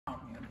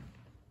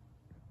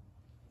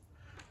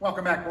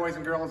Welcome back, boys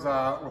and girls.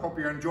 We hope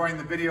you're enjoying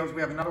the videos.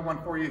 We have another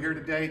one for you here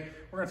today.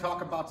 We're going to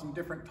talk about some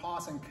different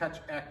toss and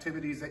catch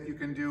activities that you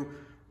can do.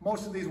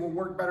 Most of these will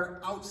work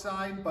better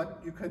outside, but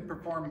you could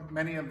perform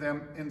many of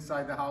them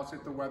inside the house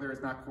if the weather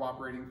is not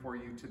cooperating for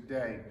you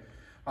today.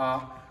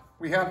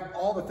 We have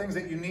all the things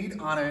that you need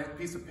on a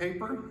piece of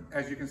paper,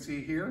 as you can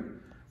see here.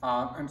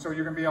 And so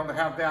you're going to be able to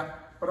have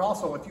that. But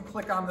also, if you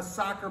click on the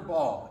soccer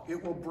ball,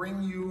 it will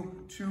bring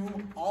you to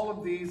all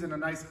of these in a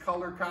nice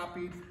color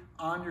copy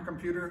on your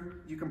computer.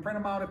 You can print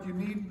them out if you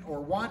need or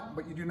want,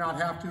 but you do not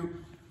have to.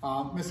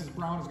 Mrs.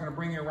 Brown is going to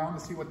bring you around to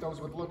see what those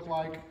would look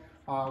like.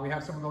 We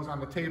have some of those on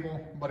the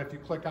table, but if you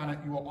click on it,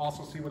 you will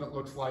also see what it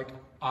looks like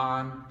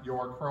on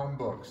your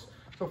Chromebooks.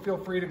 So feel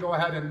free to go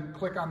ahead and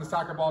click on the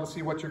soccer ball to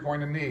see what you're going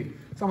to need.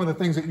 Some of the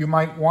things that you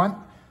might want: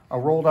 a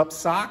rolled up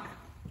sock,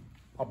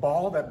 a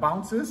ball that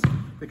bounces,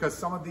 because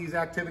some of these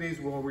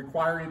activities will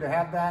require you to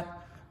have that.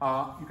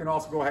 You can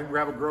also go ahead and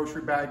grab a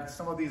grocery bag.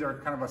 Some of these are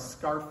kind of a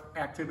scarf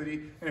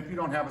activity, and if you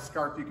don't have a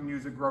scarf, you can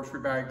use a grocery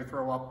bag to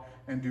throw up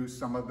and do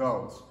some of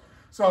those.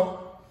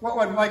 So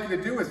what I'd like you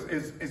to do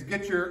is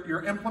get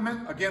your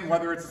implement, again,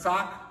 whether it's a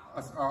sock,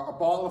 a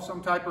ball of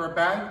some type, or a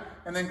bag,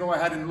 and then go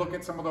ahead and look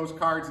at some of those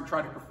cards and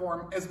try to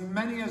perform as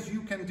many as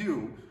you can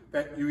do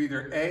that you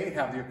either A,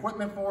 have the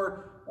equipment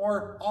for,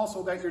 or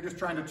also that you're just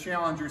trying to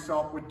challenge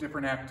yourself with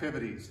different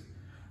activities.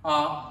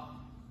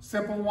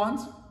 Simple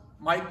ones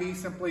might be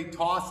simply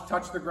toss,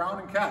 touch the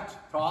ground, and catch.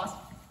 Toss,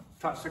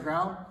 touch the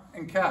ground,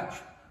 and catch.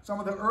 Some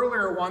of the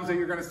earlier ones that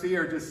you're going to see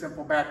are just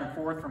simple back and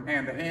forth from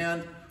hand to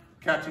hand,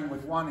 catching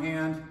with one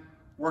hand,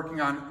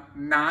 working on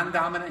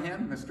non-dominant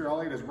hand. Mr.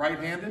 Elliott is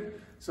right-handed,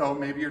 so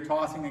maybe you're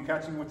tossing and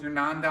catching with your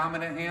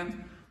non-dominant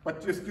hand,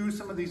 but just do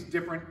some of these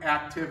different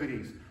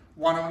activities.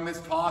 One of them is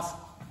toss,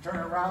 turn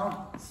it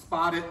around,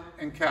 spot it,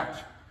 and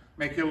catch.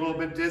 Make you a little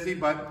bit dizzy,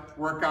 but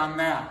work on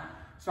that.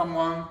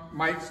 Someone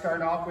might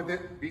start off with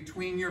it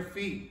between your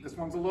feet. This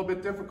one's a little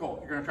bit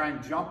difficult. You're going to try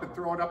and jump and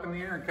throw it up in the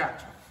air and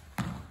catch.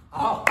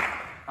 Oh,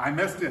 I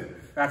missed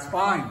it. That's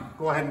fine.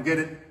 Go ahead and get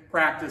it.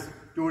 Practice.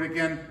 Do it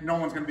again. No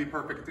one's going to be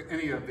perfect at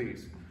any of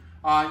these.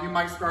 You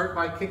might start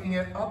by kicking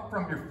it up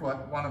from your foot,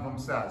 one of them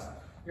says.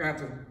 You're going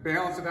to have to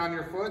balance it on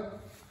your foot,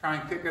 try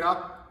and kick it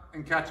up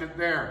and catch it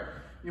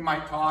there. You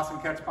might toss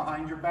and catch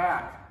behind your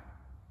back.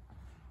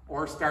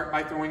 Or start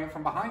by throwing it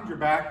from behind your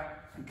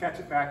back and catch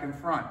it back in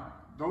front.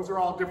 Those are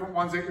all different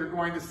ones that you're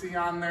going to see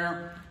on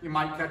there. You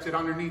might catch it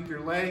underneath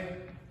your leg.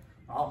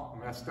 Oh,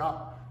 messed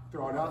up.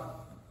 Throw it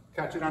up,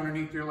 catch it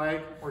underneath your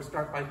leg, or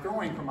start by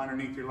throwing from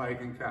underneath your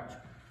leg and catch.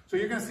 So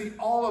you're going to see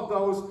all of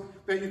those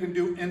that you can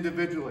do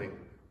individually.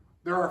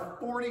 There are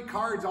 40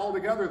 cards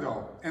altogether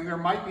though, and there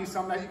might be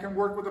some that you can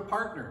work with a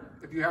partner.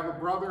 If you have a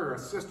brother or a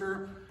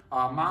sister,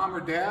 mom or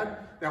dad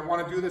that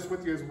want to do this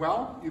with you as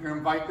well, you can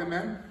invite them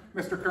in.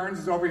 Mr. Kearns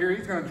is over here.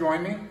 He's going to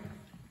join me.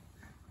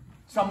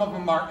 Some of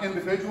them are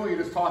individual. You're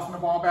just tossing the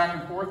ball back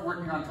and forth,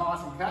 working on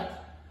toss and catch.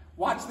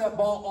 Watch that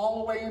ball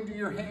all the way into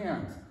your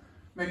hands.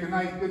 Make a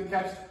nice, good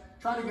catch.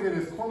 Try to get it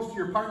as close to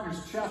your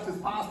partner's chest as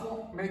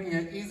possible, making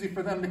it easy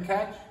for them to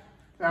catch.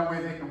 That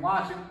way they can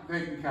watch it,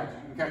 they can catch it.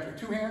 You can catch with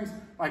two hands,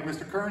 like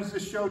Mr. Kearns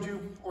just showed you,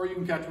 or you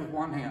can catch with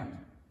one hand.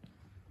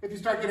 If you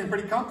start getting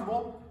pretty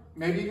comfortable,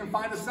 maybe you can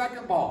find a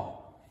second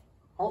ball.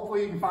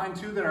 Hopefully you can find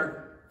two that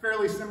are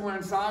fairly similar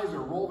in size, or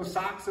roll the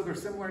socks so they're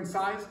similar in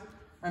size,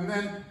 and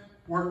then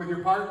work with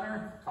your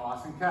partner,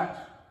 toss and catch.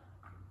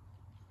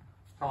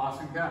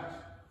 Toss and catch.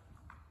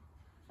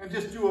 And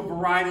just do a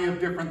variety of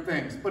different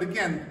things. But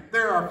again,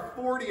 there are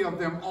 40 of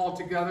them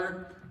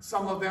altogether.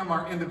 Some of them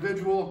are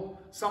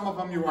individual. Some of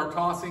them you are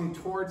tossing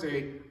towards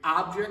an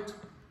object.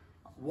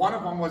 One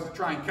of them was to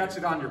try and catch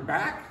it on your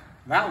back.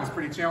 That was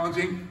pretty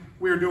challenging.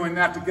 We were doing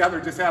that together,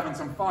 just having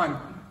some fun.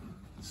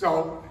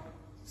 So,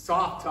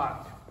 soft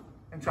touch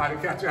and try to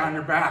catch it on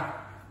your back.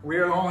 We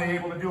are only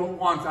able to do it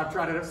once. I've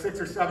tried it 6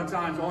 or 7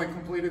 times, only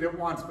completed it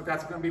once, but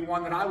that's going to be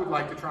one that I would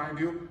like to try and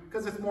do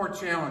because it's more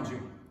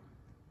challenging.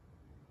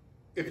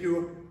 If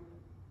you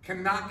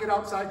cannot get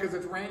outside because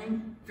it's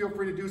raining, feel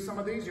free to do some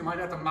of these. You might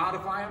have to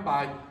modify them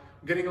by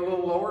getting a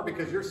little lower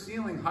because your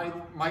ceiling height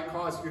might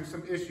cause you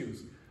some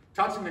issues.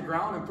 Touching the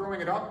ground and throwing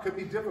it up could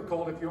be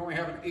difficult if you only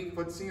have an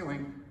 8-foot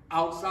ceiling.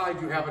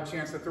 Outside, you have a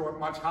chance to throw it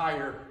much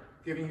higher,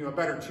 giving you a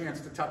better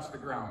chance to touch the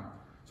ground.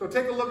 So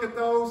take a look at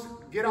those,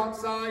 get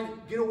outside,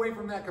 get away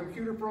from that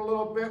computer for a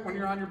little bit when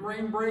you're on your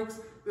brain breaks.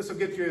 This will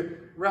get you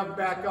revved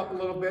back up a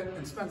little bit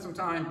and spend some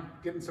time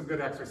getting some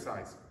good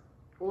exercise.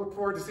 We'll look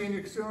forward to seeing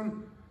you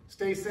soon.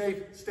 Stay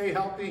safe, stay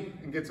healthy,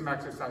 and get some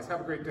exercise.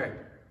 Have a great day.